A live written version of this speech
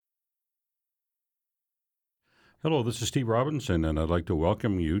Hello, this is Steve Robinson, and I'd like to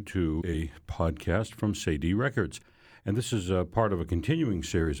welcome you to a podcast from Cedille Records. And this is part of a continuing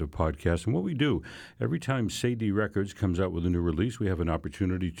series of podcasts. And what we do, every time Cedille Records comes out with a new release, we have an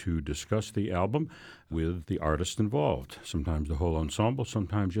opportunity to discuss the album with the artist involved, sometimes the whole ensemble,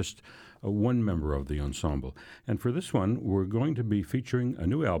 sometimes just one member of the ensemble. And for this one, we're going to be featuring a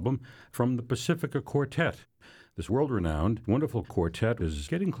new album from the Pacifica Quartet. This world-renowned, wonderful quartet is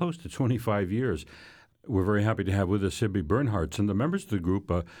getting close to 25 years. We're very happy to have with us Sibby Bernhardsson. The members of the group,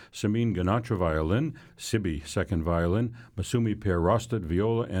 Samin Ganatra violin, Sibby second violin, Masumi Per-Rostad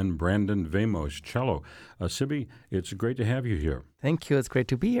viola, and Brandon Vamos cello. Sibby, it's great to have you here. Thank you. It's great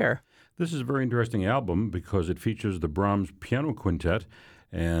to be here. This is a very interesting album because it features the Brahms Piano Quintet,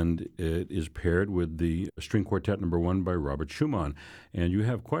 and it is paired with the String Quartet No. 1 by Robert Schumann. And you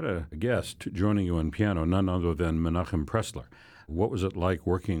have quite a guest joining you on piano, none other than Menachem Pressler. What was it like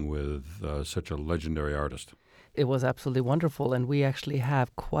working with such a legendary artist? It was absolutely wonderful, and we actually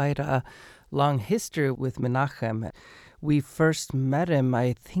have quite a long history with Menachem. We first met him,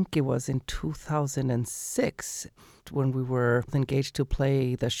 I think it was in 2006, when we were engaged to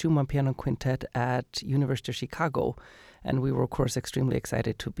play the Schumann Piano Quintet at University of Chicago, and we were, of course, extremely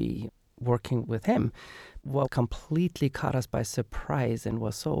excited to be working with him. What completely caught us by surprise and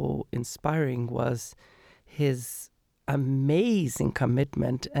was so inspiring was his amazing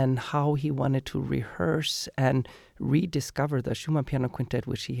commitment and how he wanted to rehearse and rediscover the Schumann Piano Quintet,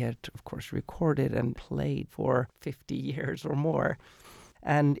 which he had, of course, recorded and played for 50 years or more.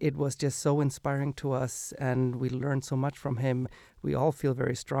 And it was just so inspiring to us, and we learned so much from him. We all feel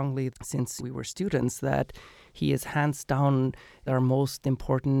very strongly, since we were students, that he is hands down our most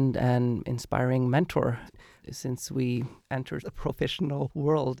important and inspiring mentor since we entered the professional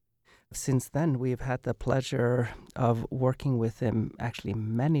world. Since then, we've had the pleasure of working with him actually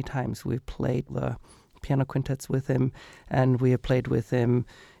many times. We've played the piano quintets with him, and we have played with him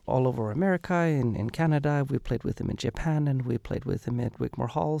all over America, in Canada. We played with him in Japan, and we played with him at Wigmore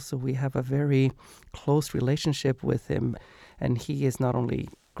Hall. So we have a very close relationship with him, and he is not only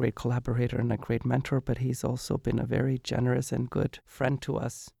a great collaborator and a great mentor, but he's also been a very generous and good friend to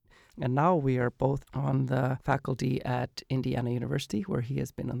us. And now we are both on the faculty at Indiana University, where he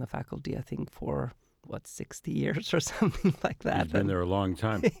has been on the faculty, I think, for, 60 years or something like that. He's been there a long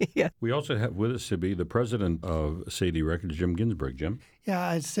time. Yeah. We also have with us, Sibby, the president of Cedille Records, Jim Ginsburg. Jim?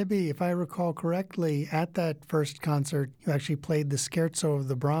 Yeah, Sibby, if I recall correctly, at that first concert, you actually played the Scherzo of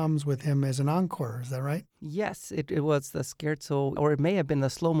the Brahms with him as an encore. Is that right? Yes, it was the Scherzo, or it may have been the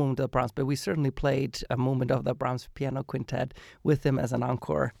slow movement of the Brahms, but we certainly played a movement of the Brahms Piano Quintet with him as an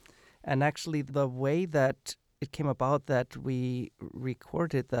encore. And actually, the way that it came about that we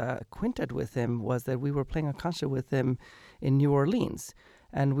recorded the quintet with him was that we were playing a concert with him in New Orleans.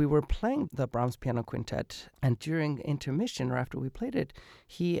 And we were playing the Brahms Piano Quintet. And during intermission, or after we played it,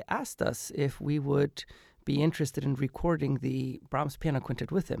 he asked us if we would be interested in recording the Brahms Piano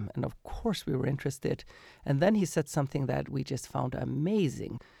Quintet with him. And of course, we were interested. And then he said something that we just found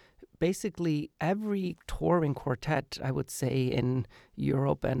amazing. Basically, every touring quartet, I would say, in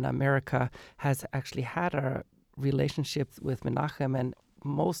Europe and America has actually had a relationship with Menachem, and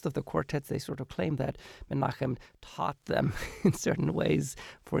most of the quartets, they sort of claim that Menachem taught them in certain ways,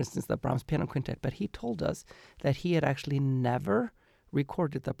 for instance, the Brahms Piano Quintet. But he told us that he had actually never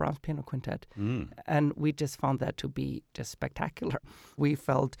recorded the Brahms Piano Quintet. And we just found that to be just spectacular. We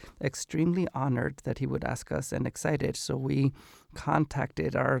felt extremely honored that he would ask us and excited. So we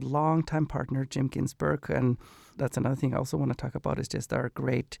contacted our longtime partner, Jim Ginsburg. And that's another thing I also want to talk about is just our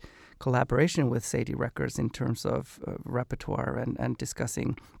great collaboration with Cedille Records in terms of repertoire and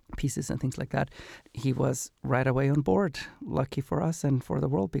discussing pieces and things like that. He was right away on board, lucky for us and for the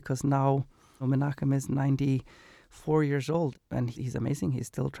world, because now Menachem is 94 years old, and he's amazing. He's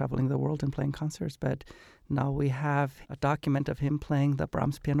still traveling the world and playing concerts, but now we have a document of him playing the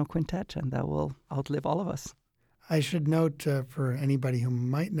Brahms Piano Quintet, and that will outlive all of us. I should note for anybody who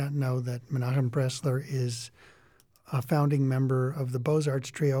might not know that Menachem Pressler is a founding member of the Beaux-Arts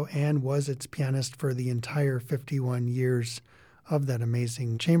Trio and was its pianist for the entire 51 years of that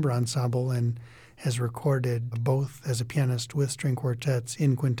amazing chamber ensemble, and has recorded both as a pianist with string quartets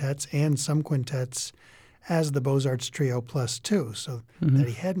in quintets and some quintets as the Beaux-Arts Trio plus two. So that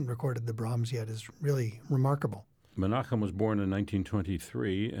he hadn't recorded the Brahms yet is really remarkable. Menachem was born in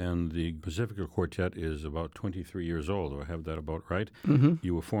 1923, and the Pacifica Quartet is about 23 years old. Do I have that about right?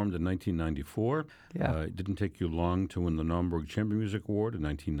 You were formed in 1994. Yeah. It didn't take you long to win the Naumburg Chamber Music Award in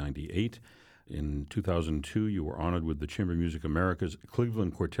 1998. In 2002, you were honored with the Chamber Music America's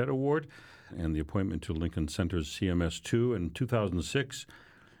Cleveland Quartet Award and the appointment to Lincoln Center's CMS2. In 2006,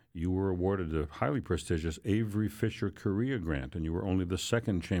 you were awarded the highly prestigious Avery Fisher Korea Grant, and you were only the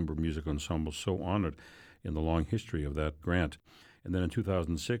second chamber music ensemble so honored in the long history of that grant. And then in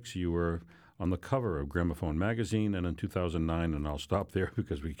 2006, you were on the cover of Gramophone magazine, and in 2009, and I'll stop there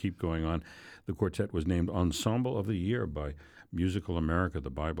because we keep going on, the quartet was named Ensemble of the Year by Musical America,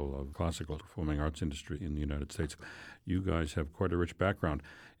 the Bible of classical performing arts industry in the United States. You guys have quite a rich background,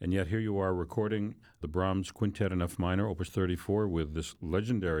 and yet here you are recording the Brahms Quintet in F minor, Opus 34, with this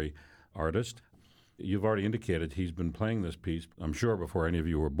legendary artist. You've already indicated he's been playing this piece, I'm sure, before any of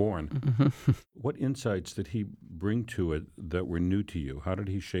you were born. Mm-hmm. What insights did he bring to it that were new to you? How did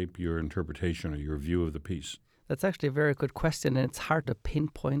he shape your interpretation or your view of the piece? That's actually a very good question, and it's hard to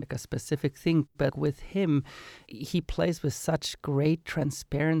pinpoint like a specific thing. But with him, he plays with such great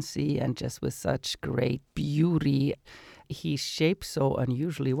transparency and just with such great beauty. He shapes so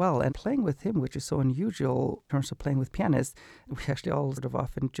unusually well. And playing with him, which is so unusual in terms of playing with pianists, we actually all sort of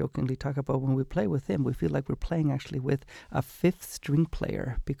often jokingly talk about when we play with him, we feel like we're playing actually with a fifth string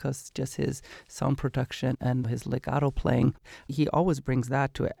player because just his sound production and his legato playing, he always brings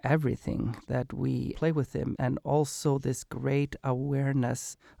that to everything that we play with him. And also this great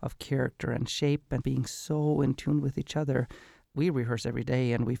awareness of character and shape and being so in tune with each other. We rehearse every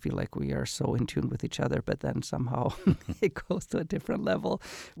day and we feel like we are so in tune with each other, but then somehow it goes to a different level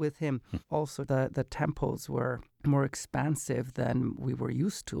with him. Also, the tempos were more expansive than we were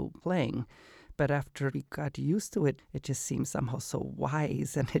used to playing. But after we got used to it, it just seems somehow so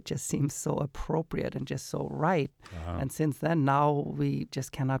wise and it just seems so appropriate and just so right. Uh-huh. And since then, now we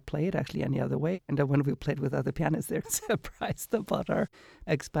just cannot play it actually any other way. And then when we played with other pianists, they're surprised about our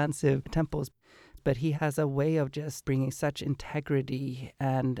expansive tempos. But he has a way of just bringing such integrity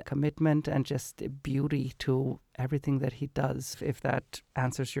and commitment and just beauty to everything that he does, if that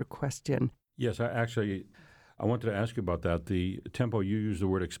answers your question. Yes, I wanted to ask you about that. The tempo, you use the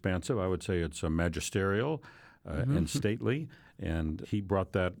word expansive. I would say it's magisterial and stately, and he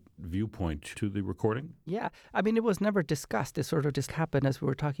brought that viewpoint to the recording? Yeah. I mean, it was never discussed. It sort of just happened as we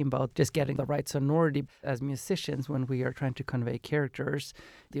were talking about just getting the right sonority. As musicians, when we are trying to convey characters,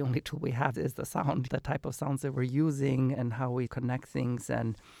 the only tool we have is the sound, the type of sounds that we're using and how we connect things.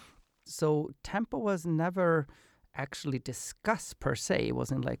 And so tempo was never actually discussed per se. It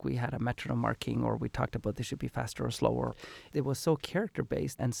wasn't like we had a metronome marking or we talked about this should be faster or slower. It was so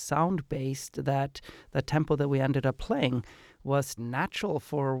character-based and sound-based that the tempo that we ended up playing was natural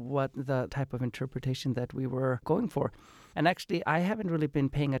for what the type of interpretation that we were going for. And actually, I haven't really been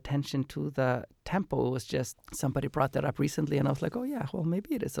paying attention to the tempo. It was just somebody brought that up recently, and I was like, oh yeah, well,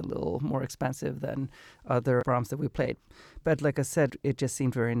 maybe it is a little more expansive than other Brahms that we played. But like I said, it just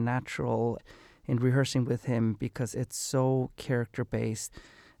seemed very natural in rehearsing with him because it's so character-based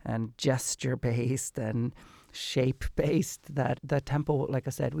and gesture-based and shape-based that the tempo, like I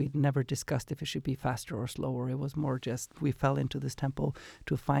said, we never discussed if it should be faster or slower. It was more just we fell into this tempo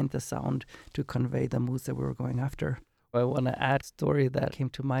to find the sound to convey the moods that we were going after. I want to add a story that came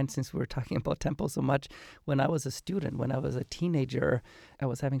to mind since we were talking about tempo so much. When I was a student, when I was a teenager, I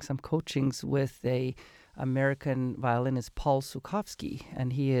was having some coachings with a American violinist, Paul Sukovsky,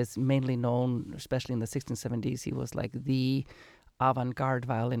 and he is mainly known, especially in the 1670s, he was like the avant-garde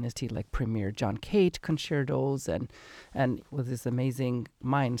violinist. He like premiered John Cage concertos and with this amazing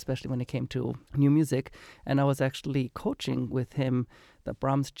mind, especially when it came to new music. And I was actually coaching with him the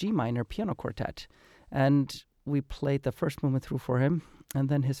Brahms G minor piano quartet. And we played the first movement through for him. And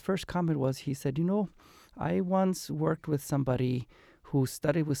then his first comment was, he said, I once worked with somebody who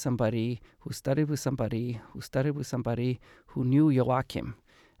studied with somebody, who studied with somebody, who studied with somebody who knew Joachim.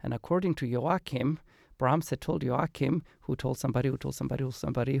 And according to Joachim, Brahms had told Joachim, who told somebody who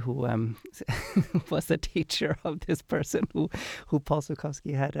was the teacher of this person who Paul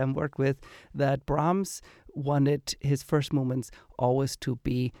Sukovsky had worked with, that Brahms wanted his first movements always to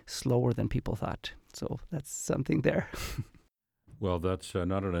be slower than people thought. So that's something there. Well, that's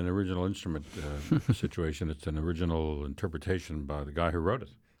not an original instrument situation. It's an original interpretation by the guy who wrote it.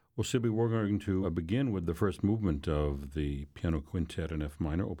 Well, Sibi, we're going to begin with the first movement of the Piano Quintet in F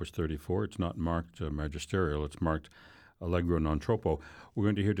minor, Opus 34. It's not marked magisterial. It's marked Allegro non troppo. We're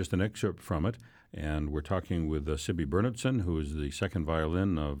going to hear just an excerpt from it, and we're talking with Sibi Bernhardsson, who is the second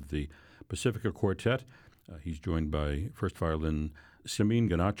violin of the Pacifica Quartet. He's joined by first violin Simin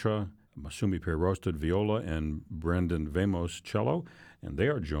Ganatra, Masumi Perrostad viola, and Brandon Vamos cello, and they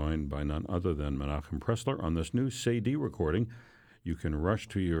are joined by none other than Menachem Pressler on this new Say-D recording. You can rush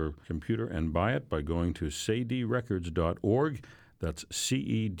to your computer and buy it by going to saydirecords.org. That's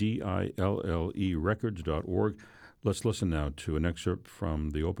CEDILLE records.org. Let's listen now to an excerpt from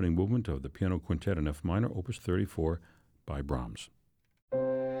the opening movement of the Piano Quintet in F minor, Opus 34 by Brahms.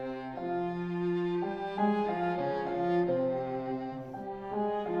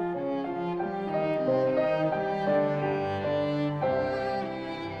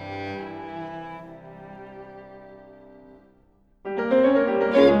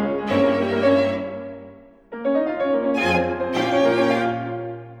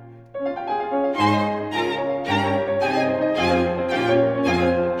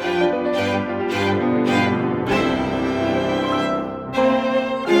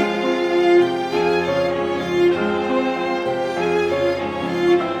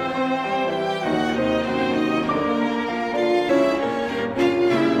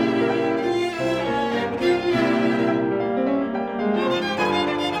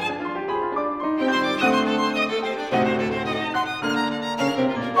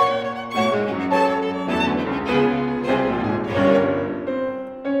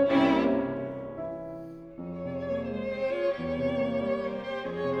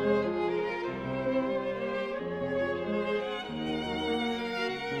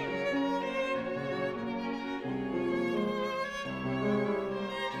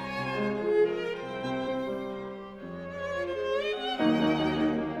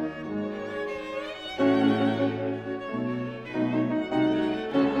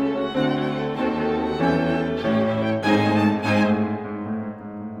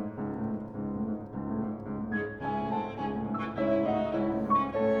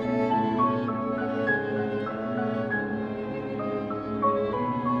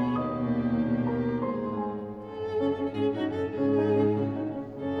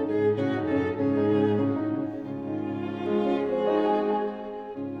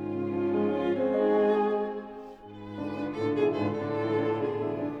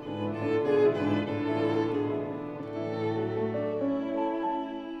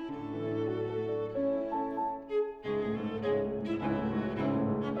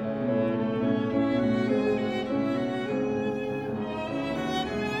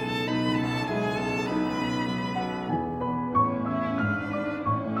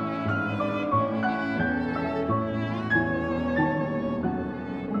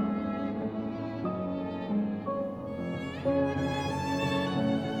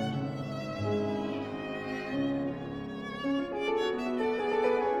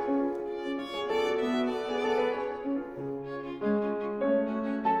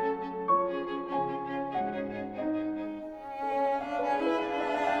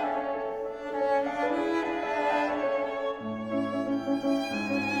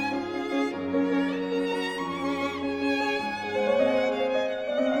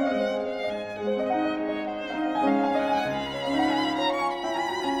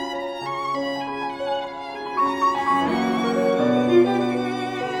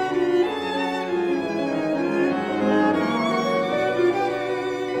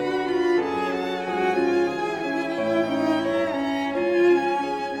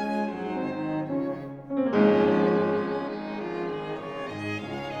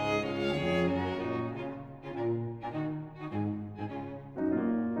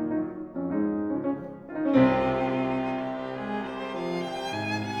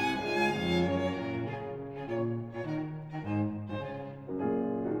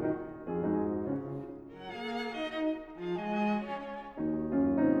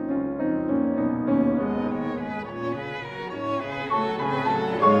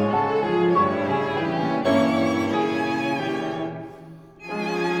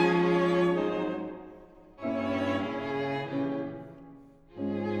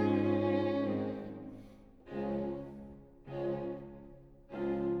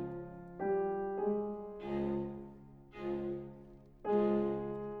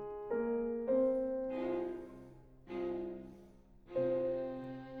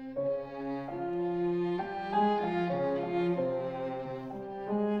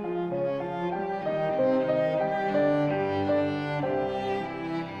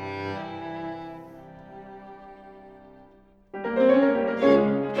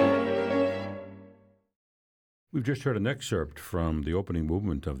 We've just heard an excerpt from the opening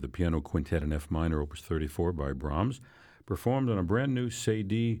movement of the Piano Quintet in F minor, Opus 34 by Brahms, performed on a brand new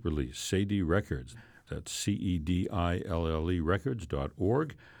Cedi release, Cedi Records. That's CEDILLE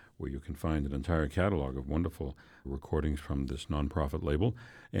records.org, where you can find an entire catalog of wonderful recordings from this nonprofit label.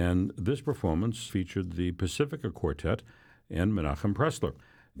 And this performance featured the Pacifica Quartet and Menachem Pressler.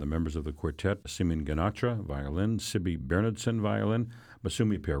 The members of the quartet, Simin Ganatra, violin, Sibi Bernardson, violin,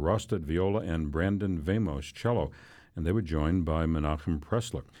 Masumi Pierrostad, viola, and Brandon Vamos, cello. And they were joined by Menachem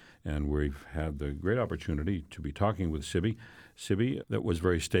Pressler. And we've had the great opportunity to be talking with Sibi. Sibi, that was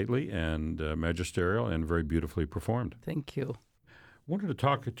very stately and magisterial and very beautifully performed. Thank you. Wanted to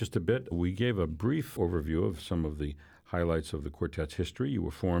talk just a bit. We gave a brief overview of some of the highlights of the quartet's history. You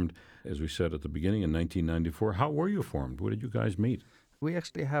were formed, as we said at the beginning, in 1994. How were you formed? Where did you guys meet? We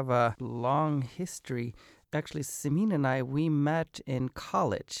actually have a long history. Actually, Simin and I, we met in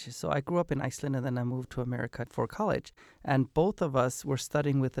college. So I grew up in Iceland and then I moved to America for college. And both of us were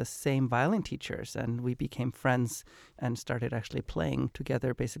studying with the same violin teachers. And we became friends and started actually playing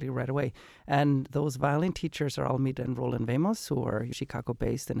together basically right away. And those violin teachers are Almida and Roland Vamos, who are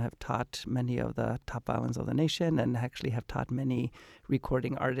Chicago-based and have taught many of the top violins of the nation and actually have taught many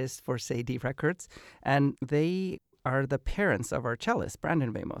recording artists for Cedi Records. And they are the parents of our cellist,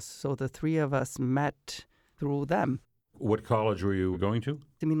 Brandon Vamos. So the three of us met through them. What college were you going to?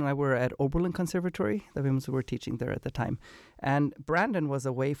 Simin and I were at Oberlin Conservatory. The Vamos were teaching there at the time. And Brandon was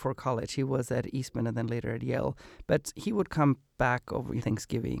away for college. He was at Eastman and then later at Yale. But he would come back over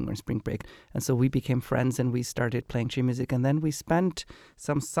Thanksgiving or spring break. And so we became friends and we started playing chamber music. And then we spent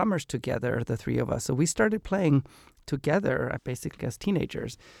some summers together, the three of us. So we started playing together basically as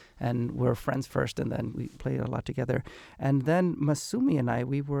teenagers, and we're friends first, and then we played a lot together. And then Masumi and I,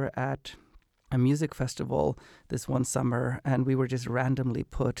 we were at a music festival this one summer, and we were just randomly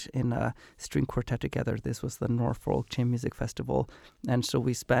put in a string quartet together. This was the Norfolk Chamber Music Festival, and so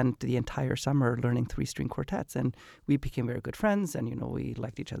we spent the entire summer learning 3-string quartets, and we became very good friends, and we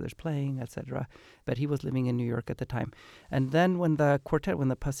liked each other's playing, etc. But he was living in New York at the time. And then when the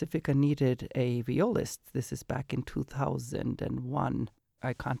Pacifica needed a violist, this is back in 2001,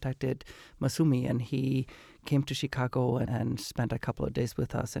 I contacted Masumi, and he came to Chicago and spent a couple of days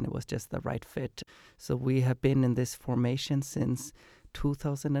with us, and it was just the right fit. So we have been in this formation since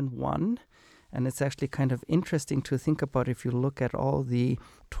 2001, and it's actually kind of interesting to think about. If you look at all the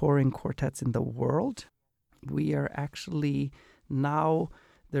touring quartets in the world, we are actually now,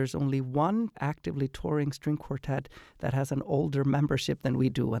 there's only one actively touring string quartet that has an older membership than we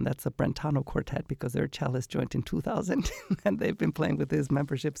do, and that's the Brentano Quartet, because their cellist joined in 2000, and they've been playing with his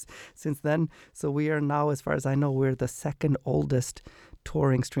memberships since then. So we are now, as far as I know, we're the second oldest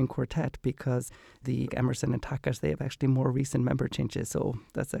touring string quartet, because the Emerson and Takash, they have actually more recent member changes. So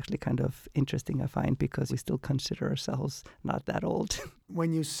that's actually kind of interesting, I find, because we still consider ourselves not that old.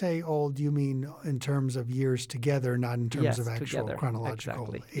 When you say old, you mean in terms of years together, not in terms of actual together.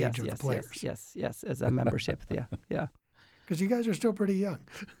 chronological Exactly. age of the players. Yes, as a membership, yeah. Because you guys are still pretty young.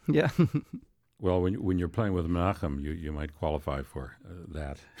 Yeah. Well, when you're playing with Menachem, you might qualify for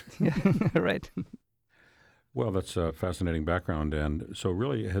that. Yeah, right. Well, that's a fascinating background. And so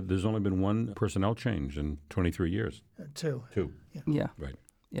really, there's only been one personnel change in 23 years. Two. Yeah. Right.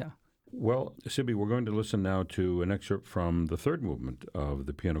 Yeah. Well, Sibi, we're going to listen now to an excerpt from the third movement of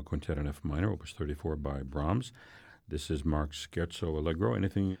the Piano Quintet in F minor, Opus 34 by Brahms. This is Mark's Scherzo Allegro.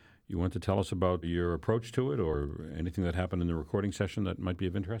 Anything you want to tell us about your approach to it, or anything that happened in the recording session that might be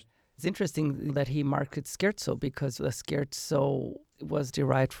of interest? It's interesting that he marked it scherzo, because the scherzo was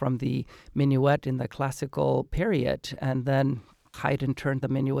derived from the minuet in the classical period, and then Haydn turned the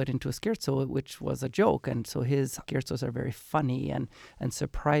minuet into a scherzo, which was a joke, and so his scherzos are very funny and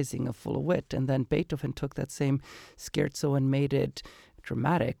surprising and full of wit. And then Beethoven took that same scherzo and made it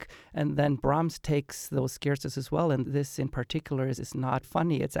dramatic, and then Brahms takes those scherzos as well, and this in particular is not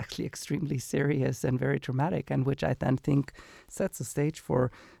funny. It's actually extremely serious and very dramatic, and which I then think sets the stage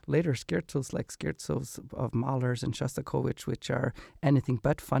for later scherzos, like scherzos of Mahler's and Shostakovich, which are anything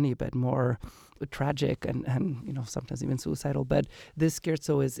but funny, but more tragic and sometimes even suicidal. But this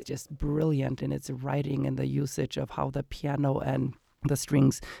scherzo is just brilliant in its writing and the usage of how the piano and the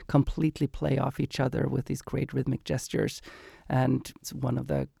strings completely play off each other with these great rhythmic gestures. And it's one of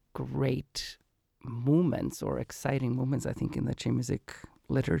the great moments, or exciting moments, I think, in the chamber music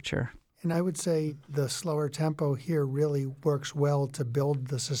literature. And I would say the slower tempo here really works well to build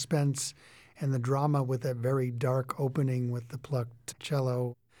the suspense and the drama with that very dark opening with the plucked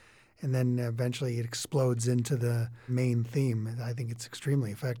cello. And then eventually it explodes into the main theme. I think it's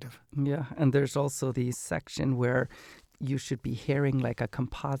extremely effective. Yeah, and there's also the section where you should be hearing like a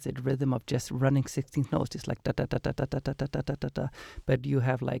composite rhythm of just running 16th notes, just like da da da da da da da da da da da da. But you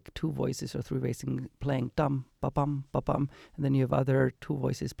have like two voices or three voices playing dum ba bum ba bum, and then you have other two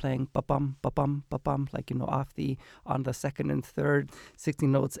voices playing ba bum ba bum ba bum, like on the second and third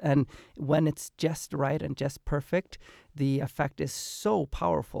 16 notes. And when it's just right and just perfect, the effect is so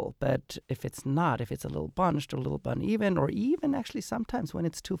powerful. But if it's not, if it's a little bunched or a little uneven, or even actually sometimes when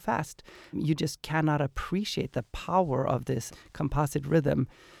it's too fast, you just cannot appreciate the power of this composite rhythm.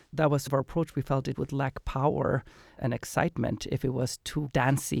 That was our approach. We felt it would lack power and excitement if it was too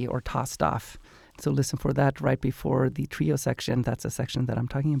dancey or tossed off. So listen for that right before the trio section. That's a section that I'm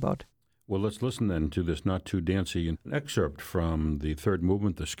talking about. Well, let's listen then to this not too dancey an excerpt from the third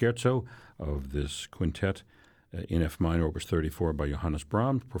movement, the scherzo of this quintet in F minor, Opus 34 by Johannes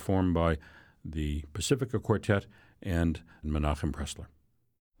Brahms, performed by the Pacifica Quartet and Menachem Pressler.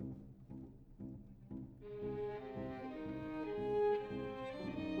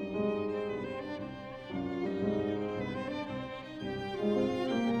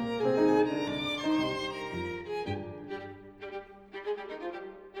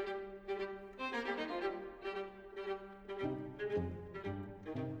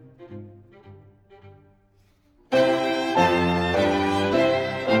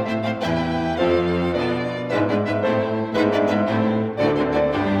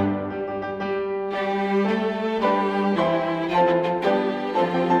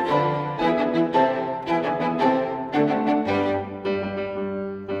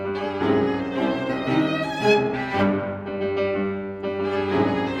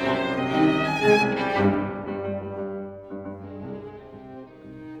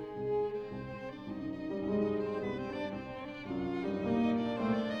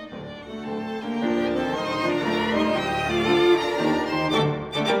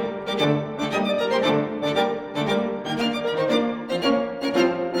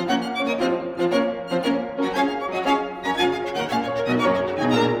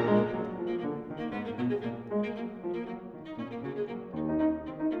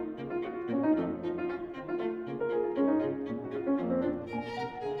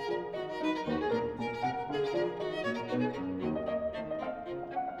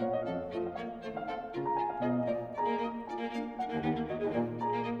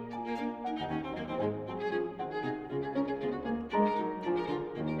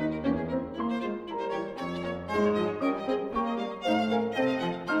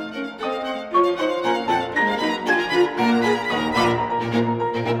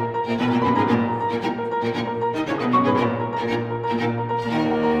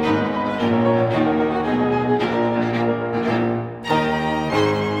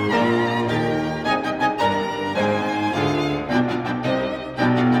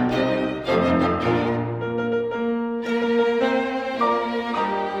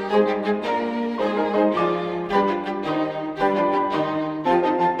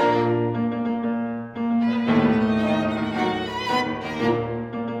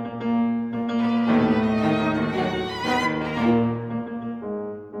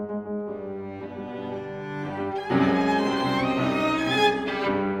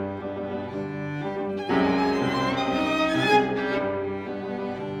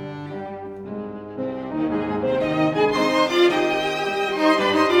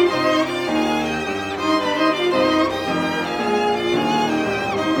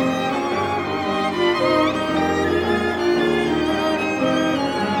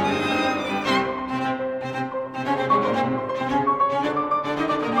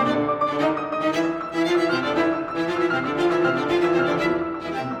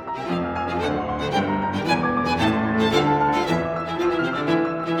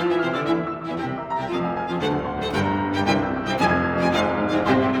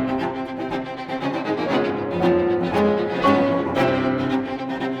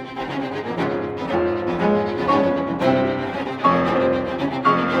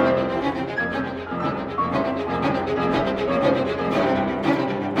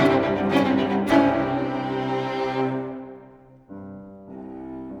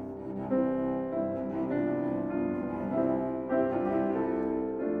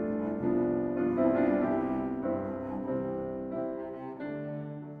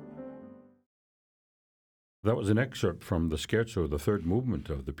 That was an excerpt from the scherzo, the third movement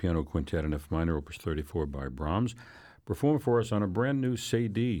of the piano quintet in F minor, Opus 34 by Brahms, performed for us on a brand new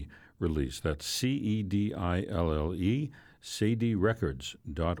CD release. That's CEDILLE,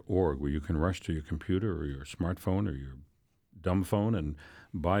 cdrecords.org, where you can rush to your computer or your smartphone or your dumb phone and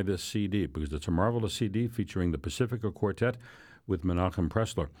buy this CD, because it's a marvelous CD featuring the Pacifica Quartet with Menachem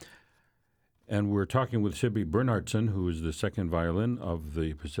Pressler. And we're talking with Sibbe Bernhardsson, who is the second violin of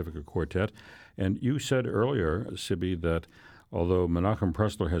the Pacifica Quartet. And you said earlier, Sibbe, that although Menachem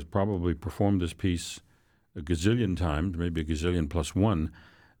Pressler has probably performed this piece a gazillion times, maybe a gazillion plus one,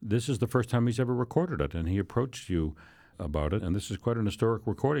 this is the first time he's ever recorded it, and he approached you about it, and this is quite an historic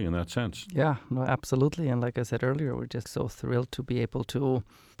recording in that sense. Yeah, no, absolutely. And like I said earlier, we're just so thrilled to be able to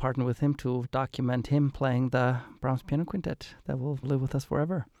partner with him to document him playing the Brahms Piano Quintet that will live with us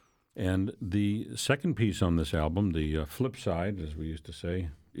forever. And the second piece on this album, the flip side, as we used to say,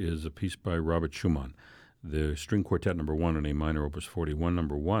 is a piece by Robert Schumann, the String Quartet No. 1 in A minor, Opus 41, No.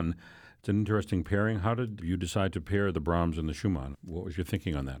 1. It's an interesting pairing. How did you decide to pair the Brahms and the Schumann? What was your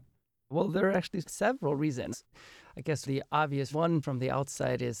thinking on that? Well, there are actually several reasons. I guess the obvious one from the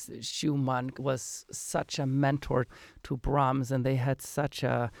outside is Schumann was such a mentor to Brahms, and they had such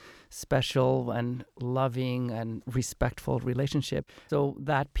a special and loving and respectful relationship. So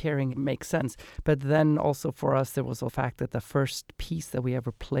that pairing makes sense. But then also for us, there was the fact that the first piece that we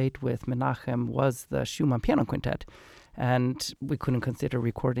ever played with Menachem was the Schumann Piano Quintet. And we couldn't consider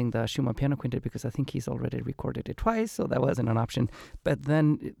recording the Schumann Piano Quintet because I think he's already recorded it twice, so that wasn't an option. But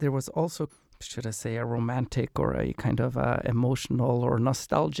then there was also, should I say, a romantic or a kind of emotional or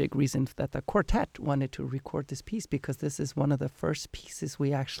nostalgic reason that the quartet wanted to record this piece, because this is one of the first pieces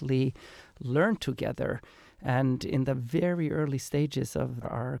we actually learned together. And in the very early stages of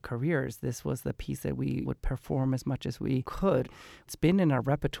our careers, this was the piece that we would perform as much as we could. It's been in our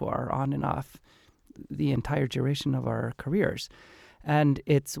repertoire on and off the entire duration of our careers. And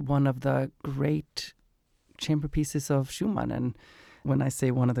it's one of the great chamber pieces of Schumann. And when I say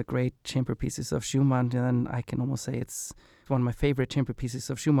one of the great chamber pieces of Schumann, then I can almost say it's one of my favorite chamber pieces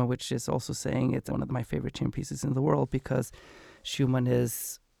of Schumann, which is also saying it's one of my favorite chamber pieces in the world, because Schumann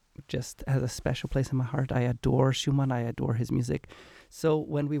is just has a special place in my heart. I adore Schumann. I adore his music. So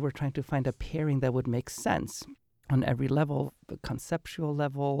when we were trying to find a pairing that would make sense on every level, the conceptual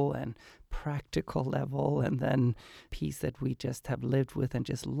level and practical level, and then piece that we just have lived with and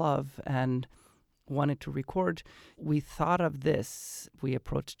just love and wanted to record, we thought of this. We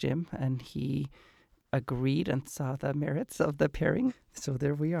approached Jim, and he agreed and saw the merits of the pairing. So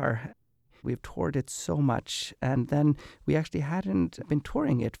there we are. We've toured it so much, and then we actually hadn't been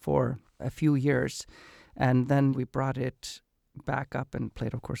touring it for a few years, and then we brought it back up and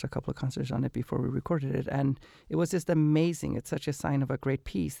played, of course, a couple of concerts on it before we recorded it. And it was just amazing. It's such a sign of a great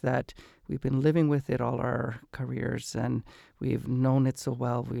piece that we've been living with it all our careers, and we've known it so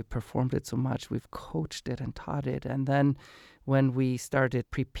well. We've performed it so much. We've coached it and taught it. And then when we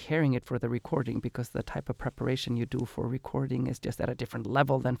started preparing it for the recording, because the type of preparation you do for recording is just at a different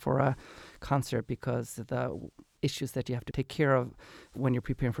level than for a concert, because the issues that you have to take care of when you're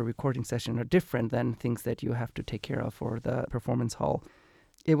preparing for a recording session are different than things that you have to take care of for the performance hall.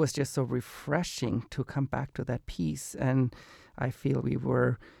 It was just so refreshing to come back to that piece, and I feel we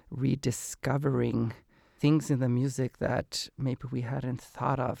were rediscovering things in the music that maybe we hadn't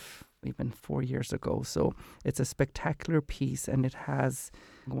thought of even 4 years ago. So it's a spectacular piece, and it has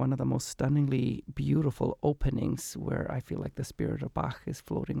one of the most stunningly beautiful openings where I feel like the spirit of Bach is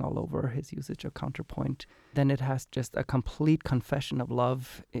floating all over his usage of counterpoint. Then it has just a complete confession of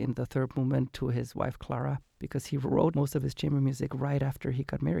love in the third movement to his wife Clara, because he wrote most of his chamber music right after he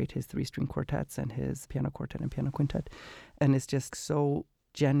got married, his 3-string quartets and his piano quartet and piano quintet. And it's just so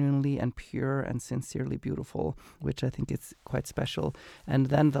genuinely and pure and sincerely beautiful, which I think is quite special. And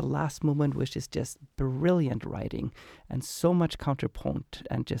then the last movement, which is just brilliant writing and so much counterpoint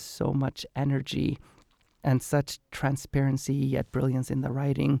and just so much energy and such transparency yet brilliance in the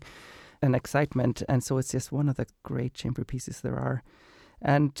writing and excitement. And so it's just one of the great chamber pieces there are.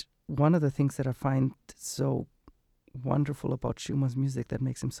 And one of the things that I find so wonderful about Schumann's music that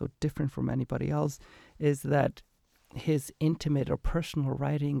makes him so different from anybody else is that his intimate or personal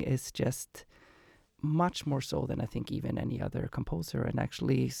writing is just much more so than I think even any other composer. And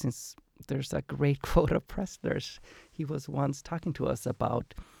actually, since there's a great quote of Pressler's, he was once talking to us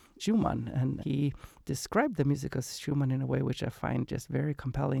about Schumann, and he described the music of Schumann in a way which I find just very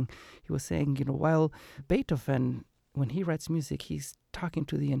compelling. He was saying, while Beethoven, when he writes music, he's talking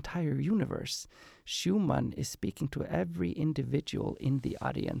to the entire universe, Schumann is speaking to every individual in the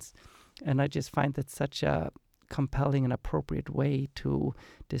audience. And I just find that such a compelling and appropriate way to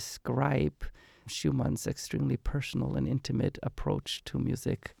describe Schumann's extremely personal and intimate approach to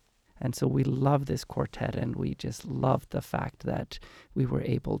music. And so we love this quartet, and we just love the fact that we were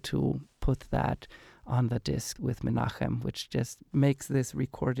able to put that on the disc with Menachem, which just makes this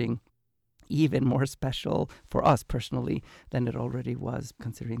recording even more special for us personally than it already was,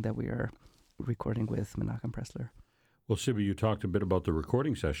 considering that we are recording with Menachem Pressler. Well, Sibby, you talked a bit about the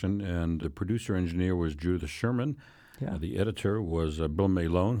recording session, and the producer engineer was Judith Sherman. Yeah. The editor was Bill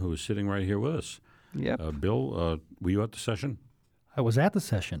Malone, who is sitting right here with us. Yep. Bill, were you at the session? I was at the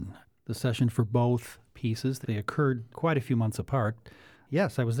session for both pieces. They occurred quite a few months apart.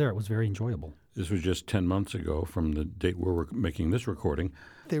 Yes, I was there. It was very enjoyable. This was just 10 months ago from the date where we're making this recording.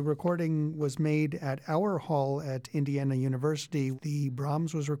 The recording was made at our hall at Indiana University. The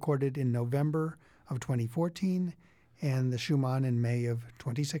Brahms was recorded in November of 2014 and the Schumann in May of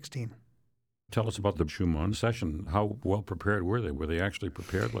 2016. Tell us about the Schumann session. How well prepared were they? Were they actually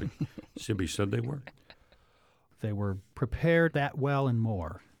prepared like Sibby said they were? They were prepared that well and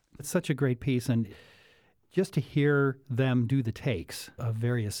more. It's such a great piece, and just to hear them do the takes of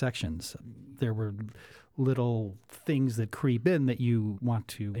various sections, there were little things that creep in that you want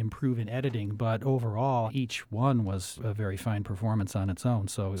to improve in editing, but overall, each one was a very fine performance on its own,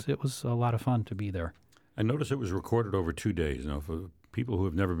 so it was a lot of fun to be there. I noticed it was recorded over 2 days. Now, for people who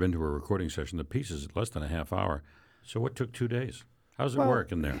have never been to a recording session, the piece is less than a half hour. So what took 2 days? How does it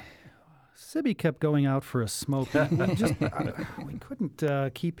work in there? Sibby kept going out for a smoke. We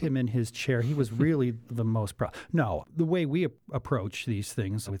couldn't keep him in his chair. He was really the most No, the way we approach these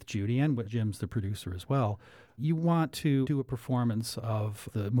things with Judy and with Jim's the producer as well, you want to do a performance of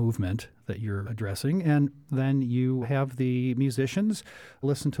the movement that you're addressing, and then you have the musicians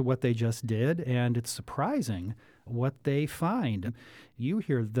listen to what they just did, and it's surprising what they find. You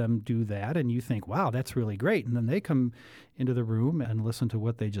hear them do that, and you think, wow, that's really great. And then they come into the room and listen to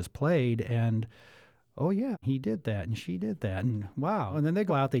what they just played, and oh, yeah, he did that, and she did that, and wow. And then they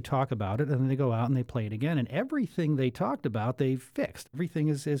go out, they talk about it, and then they go out and they play it again, and everything they talked about, they fixed. Everything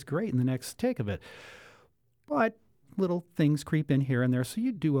is great in the next take of it. But little things creep in here and there, so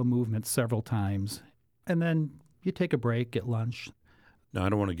you do a movement several times, and then you take a break, get lunch. Now, I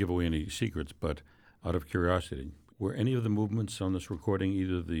don't want to give away any secrets, but out of curiosity, were any of the movements on this recording,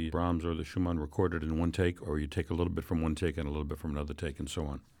 either the Brahms or the Schumann, recorded in one take, or you take a little bit from one take and a little bit from another take and so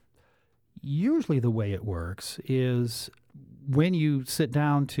on? Usually the way it works is when you sit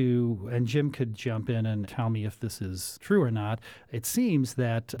down to, and Jim could jump in and tell me if this is true or not, it seems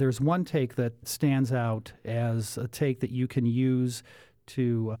that there's one take that stands out as a take that you can use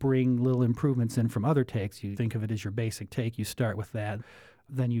to bring little improvements in from other takes. You think of it as your basic take, you start with that.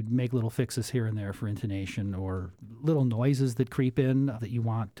 Then you make little fixes here and there for intonation or little noises that creep in that you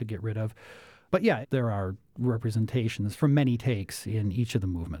want to get rid of. But yeah, there are representations from many takes in each of the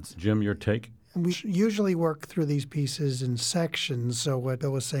movements. Jim, your take? We usually work through these pieces in sections. So what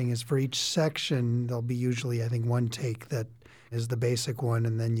Bill was saying is for each section, there'll be usually, I think, one take that is the basic one,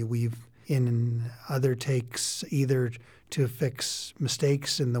 and then you weave in other takes either to fix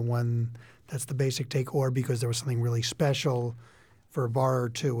mistakes in the one that's the basic take or because there was something really special for a bar or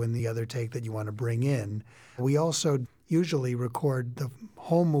two in the other take that you want to bring in. We also usually record the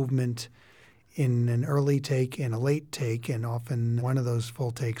whole movement in an early take and a late take, and often one of those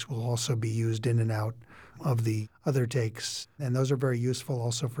full takes will also be used in and out of the other takes. And those are very useful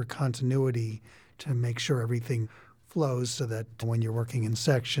also for continuity to make sure everything flows so that when you're working in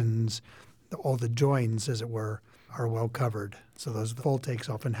sections, all the joins, as it were, are well covered. So those full takes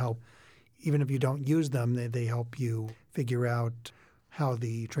often help. Even if you don't use them, they help you figure out how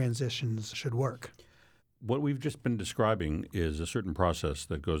the transitions should work. What we've just been describing is a certain process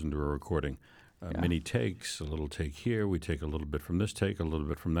that goes into a recording. Many takes, a little take here, we take a little bit from this take, a little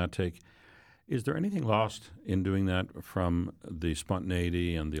bit from that take. Is there anything lost in doing that from the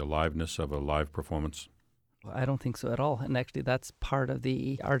spontaneity and the aliveness of a live performance? I don't think so at all. And actually, that's part of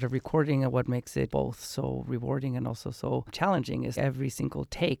the art of recording and what makes it both so rewarding and also so challenging is every single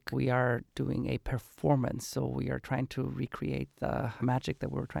take, we are doing a performance. So we are trying to recreate the magic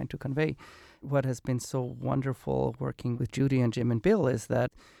that we're trying to convey. What has been so wonderful working with Judy and Jim and Bill is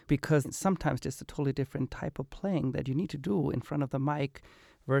that because sometimes just a totally different type of playing that you need to do in front of the mic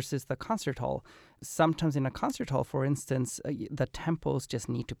versus the concert hall. Sometimes in a concert hall, for instance, the tempos just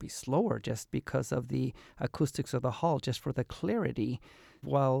need to be slower just because of the acoustics of the hall, just for the clarity.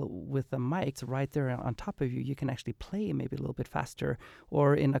 While with the mics right there on top of you, you can actually play maybe a little bit faster.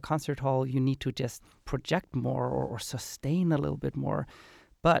 Or in a concert hall, you need to just project more or sustain a little bit more.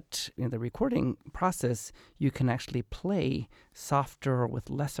 But in the recording process, you can actually play softer with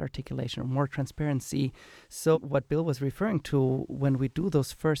less articulation or more transparency. So what Bill was referring to, when we do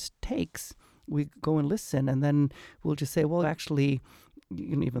those first takes, we go and listen, and then we'll just say, well, actually,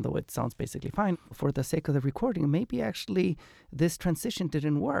 even though it sounds basically fine, for the sake of the recording, maybe actually this transition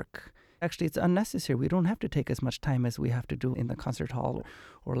didn't work. Actually, it's unnecessary. We don't have to take as much time as we have to do in the concert hall.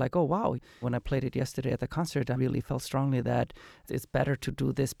 Or like, oh, wow, when I played it yesterday at the concert, I really felt strongly that it's better to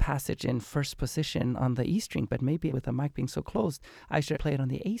do this passage in first position on the E string, but maybe with the mic being so closed, I should play it on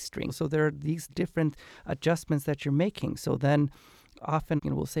the A string. So there are these different adjustments that you're making. So then often,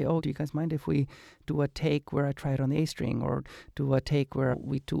 we'll say, oh, do you guys mind if we do a take where I try it on the A string, or do a take where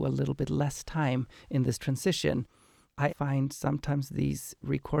we do a little bit less time in this transition? I find sometimes these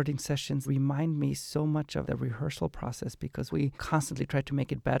recording sessions remind me so much of the rehearsal process, because we constantly try to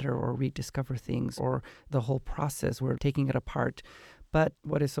make it better or rediscover things, or the whole process, we're taking it apart. But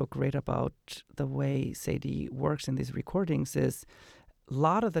what is so great about the way Sadie works in these recordings is a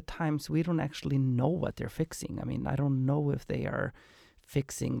lot of the times we don't actually know what they're fixing. I mean, I don't know if they are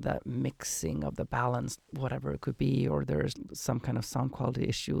fixing the mixing of the balance, whatever it could be, or there's some kind of sound quality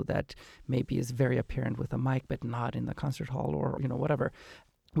issue that maybe is very apparent with a mic but not in the concert hall, or whatever.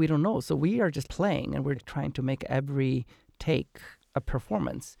 We don't know. So we are just playing, and we're trying to make every take a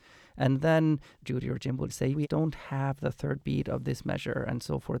performance. And then Judy or Jim would say, we don't have the third beat of this measure, and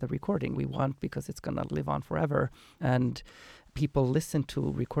so for the recording we want, because it's going to live on forever. And people listen to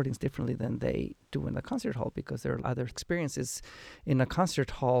recordings differently than they do in the concert hall, because there are other experiences in a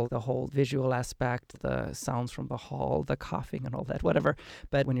concert hall, the whole visual aspect, the sounds from the hall, the coughing and all that, whatever.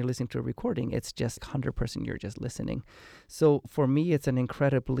 But when you're listening to a recording, it's just 100% you're just listening. So for me, it's an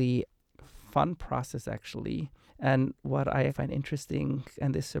incredibly fun process, actually. And what I find interesting,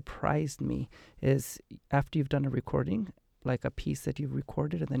 and this surprised me, is after you've done a recording, like a piece that you've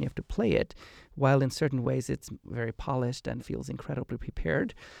recorded, and then you have to play it, while in certain ways it's very polished and feels incredibly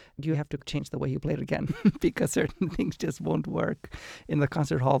prepared, you have to change the way you play it again because certain things just won't work in the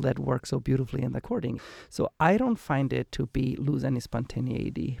concert hall that work so beautifully in the recording. So I don't find it to lose any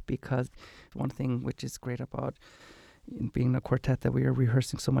spontaneity, because one thing which is great about in being a quartet, that we are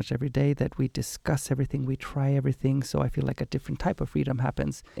rehearsing so much every day, that we discuss everything, we try everything. So I feel like a different type of freedom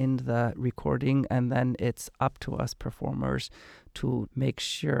happens in the recording, and then it's up to us performers to make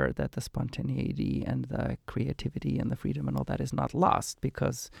sure that the spontaneity and the creativity and the freedom and all that is not lost,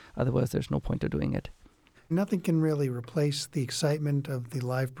 because otherwise there's no point of doing it. Nothing can really replace the excitement of the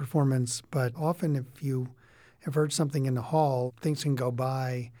live performance, but often if you have heard something in the hall, things can go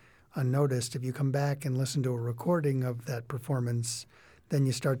by unnoticed. If you come back and listen to a recording of that performance, then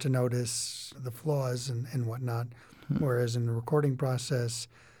you start to notice the flaws and whatnot. Whereas in the recording process,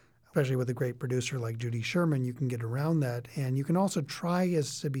 especially with a great producer like Judy Sherman, you can get around that. And you can also try, as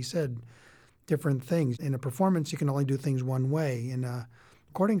Sibby said, different things. In a performance, you can only do things one way. In a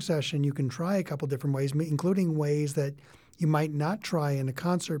recording session, you can try a couple different ways, including ways that you might not try in a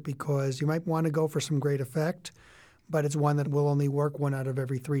concert, because you might want to go for some great effect, but it's one that will only work 1 out of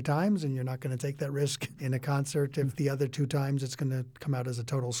every 3 times, and you're not going to take that risk in a concert if the other 2 times it's going to come out as a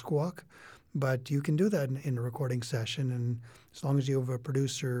total squawk. But you can do that in a recording session, and as long as you have a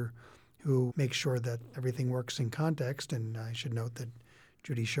producer who makes sure that everything works in context, and I should note that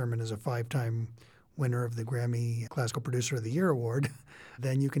Judy Sherman is a 5-time winner of the Grammy Classical Producer of the Year Award,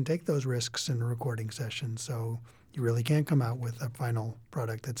 then you can take those risks in a recording session. So you really can come out with a final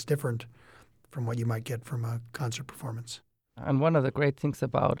product that's different from what you might get from a concert performance. And one of the great things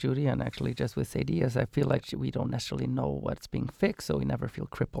about Judy, and actually just with Sadie, is I feel like we don't necessarily know what's being fixed, so we never feel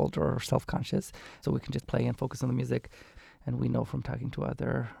crippled or self-conscious. So we can just play and focus on the music. And we know from talking to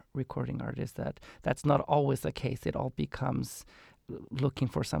other recording artists that that's not always the case. It all becomes looking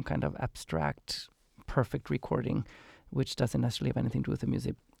for some kind of abstract, perfect recording, which doesn't necessarily have anything to do with the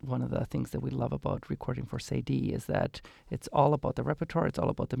music. One of the things that we love about recording for Sadie is that it's all about the repertoire, it's all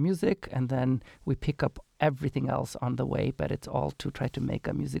about the music, and then we pick up everything else on the way, but it's all to try to make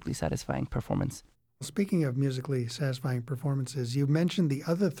a musically satisfying performance. Speaking of musically satisfying performances, you mentioned the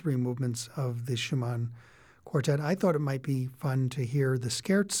other 3 movements of the Schumann Quartet. I thought it might be fun to hear the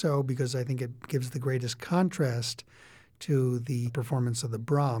Scherzo, because I think it gives the greatest contrast to the performance of the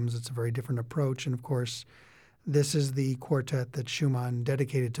Brahms. It's a very different approach, and of course, this is the quartet that Schumann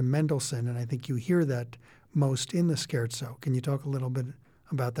dedicated to Mendelssohn, and I think you hear that most in the Scherzo. Can you talk a little bit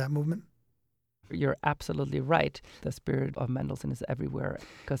about that movement? You're absolutely right. The spirit of Mendelssohn is everywhere,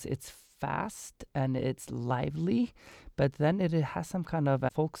 because it's fast and it's lively, but then it has some kind of a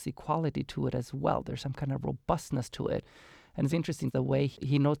folksy quality to it as well. There's some kind of robustness to it. And it's interesting the way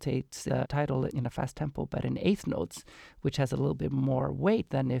he notates the title in a fast tempo, but in 8th notes, which has a little bit more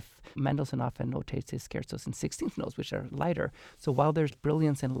weight than if Mendelssohn often notates his scherzos in 16th notes, which are lighter. So while there's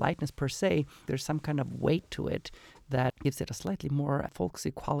brilliance and lightness per se, there's some kind of weight to it that gives it a slightly more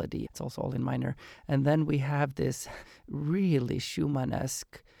folksy quality. It's also all in minor. And then we have this really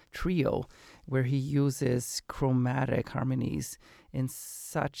Schumann-esque trio where he uses chromatic harmonies in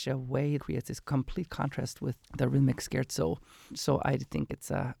such a way it creates this complete contrast with the rhythmic scherzo. So I think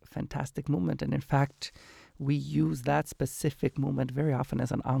it's a fantastic movement. And in fact, we use that specific movement very often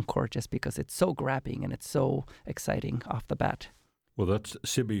as an encore just because it's so grabbing and it's so exciting off the bat. Well, that's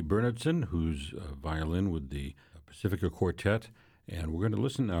Sibby Bernardson, who's violin with the Pacifica Quartet. And we're going to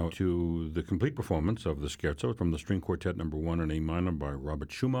listen now to the complete performance of the scherzo from the String Quartet No. 1 in A minor by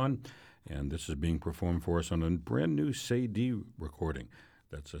Robert Schumann. And this is being performed for us on a brand new Cedille recording.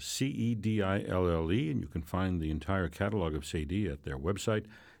 That's a Cedille, and you can find the entire catalog of Cedille at their website,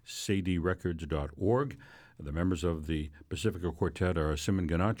 cedillerecords.org. The members of the Pacifica Quartet are Simon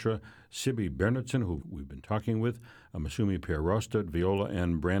Ganatra, Sibby Bernardson, who we've been talking with, Masumi Pierrostad, viola,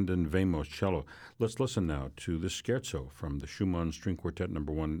 and Brandon Vamos, cello. Let's listen now to the scherzo from the Schumann String Quartet No.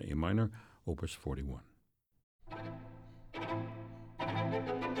 1 in A minor, Opus 41.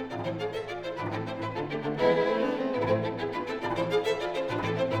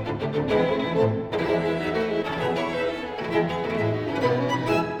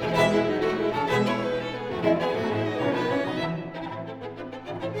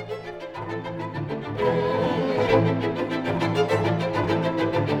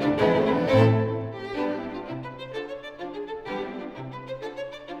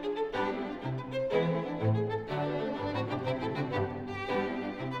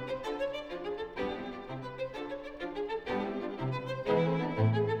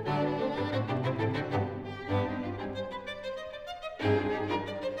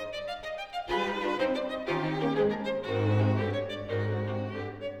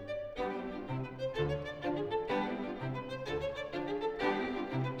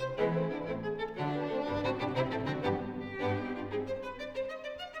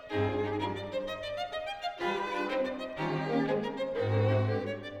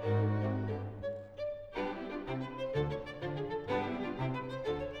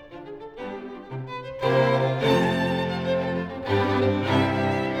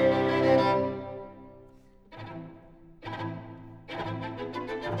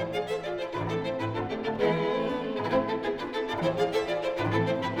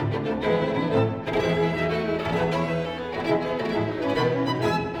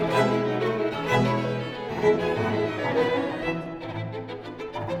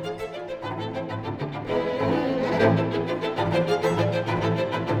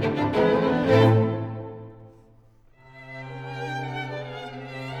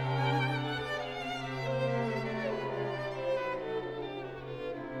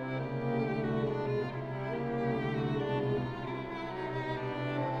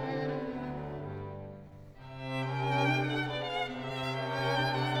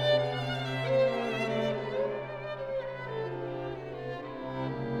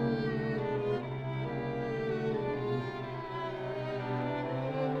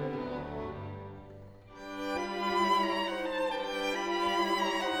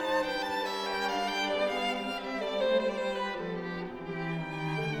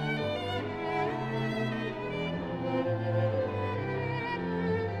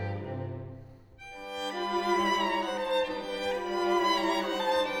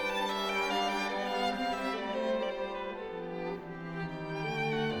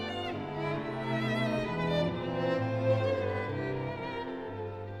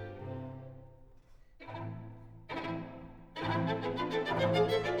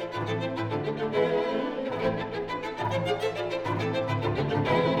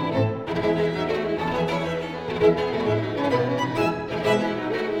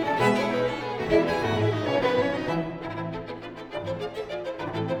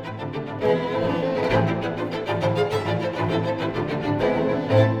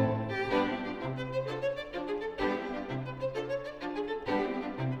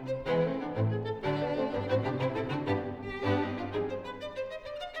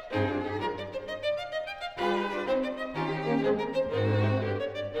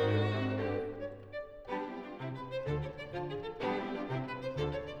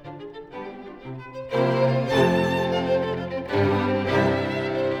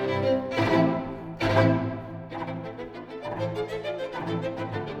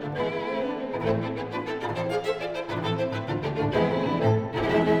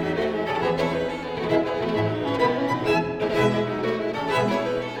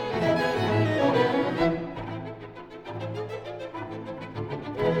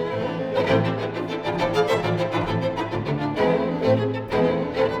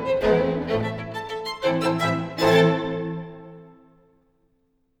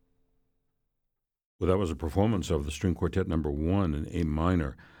 Well, that was a performance of the String Quartet No. 1 in A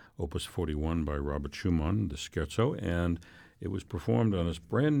minor, Opus 41 by Robert Schumann, the scherzo, and It was performed on this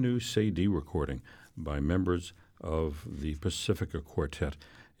brand new Sadie recording by members of the Pacifica Quartet.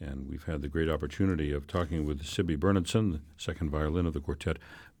 And we've had the great opportunity of talking with Sibby Bernardson, the second violin of the quartet.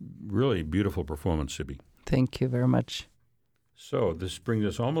 Really beautiful performance, Sibby. Thank you very much. So this brings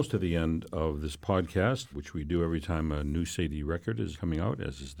us almost to the end of this podcast, which we do every time a new Sadie record is coming out,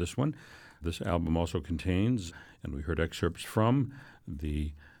 as is this one. This album also contains, and we heard excerpts from,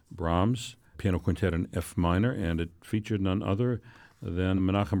 the Brahms Piano Quintet in F minor, and it featured none other than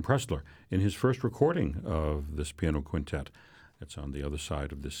Menachem Pressler in his first recording of this piano quintet. It's on the other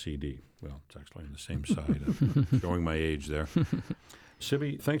side of this CD. Well, it's actually on the same side. I'm showing my age there.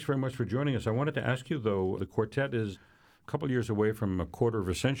 Sibby, thanks very much for joining us. I wanted to ask you, though, the quartet is a couple years away from a quarter of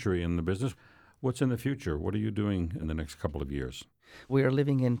a century in the business. What's in the future? What are you doing in the next couple of years? We are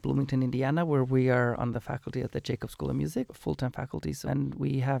living in Bloomington, Indiana, where we are on the faculty at the Jacobs School of Music, full-time faculties, and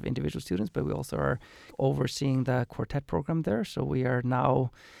we have individual students, but we also are overseeing the quartet program there. So we are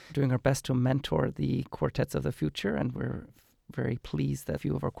now doing our best to mentor the quartets of the future, and we're very pleased that a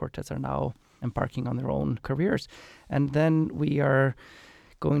few of our quartets are now embarking on their own careers. And then we are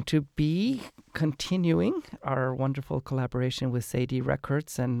going to be continuing our wonderful collaboration with Sadie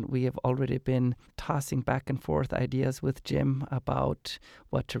Records, and we have already been tossing back and forth ideas with Jim about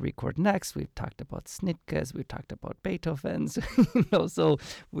what to record next. We've talked about Snitkas, we've talked about Beethovens, so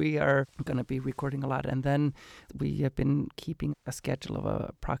we are going to be recording a lot. And then we have been keeping a schedule of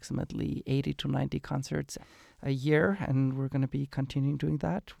approximately 80 to 90 concerts a year, and we're going to be continuing doing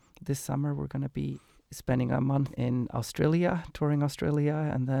that. This summer, we're going to be spending a month in Australia, touring Australia,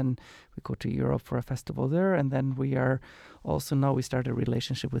 and then we go to Europe for a festival there. And then we are also now we started a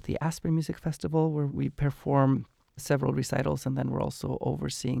relationship with the Aspen Music Festival, where we perform several recitals, and then we're also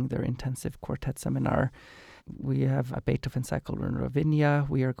overseeing their intensive quartet seminar. We have a Beethoven cycle in Ravinia.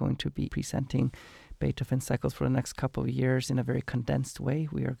 We are going to be presenting Beethoven cycles for the next couple of years in a very condensed way.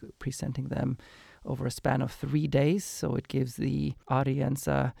 We are presenting them over a span of 3 days, so it gives the audience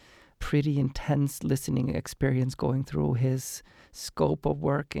a pretty intense listening experience going through his scope of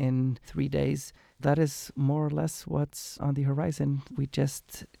work in 3 days. That is more or less what's on the horizon. We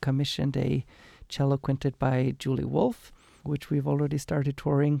just commissioned a cello quintet by Julie Wolfe, which we've already started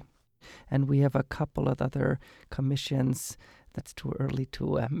touring. And we have a couple of other commissions that's too early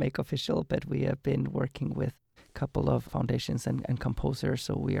to make official, but we have been working with a couple of foundations and composers,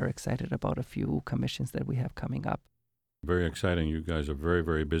 so we are excited about a few commissions that we have coming up. Very exciting. You guys are very,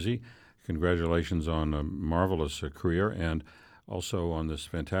 very busy. Congratulations on a marvelous career, and also on this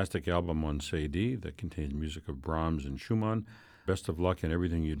fantastic album on Sadie that contains music of Brahms and Schumann. Best of luck in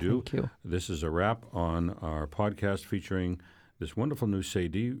everything you do. Thank you. This is a wrap on our podcast featuring this wonderful new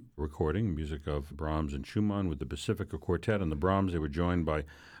Sadie recording, music of Brahms and Schumann with the Pacifica Quartet and the Brahms. They were joined by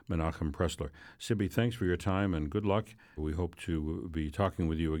Menachem Pressler. Sibby, thanks for your time and good luck. We hope to be talking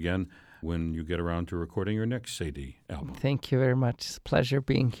with you again when you get around to recording your next Sadie album. Thank you very much. It's a pleasure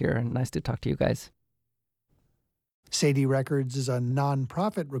being here, and nice to talk to you guys. Sadie Records is a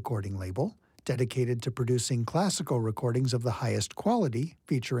non-profit recording label dedicated to producing classical recordings of the highest quality,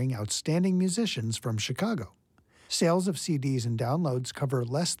 featuring outstanding musicians from Chicago. Sales of CDs and downloads cover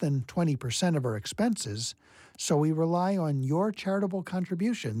less than 20% of our expenses, so we rely on your charitable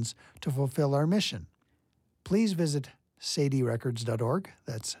contributions to fulfill our mission. Please visit sadierecords.org,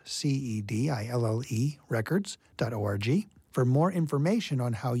 that's CEDILLE records.org, for more information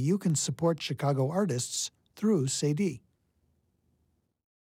on how you can support Chicago artists through Sadie.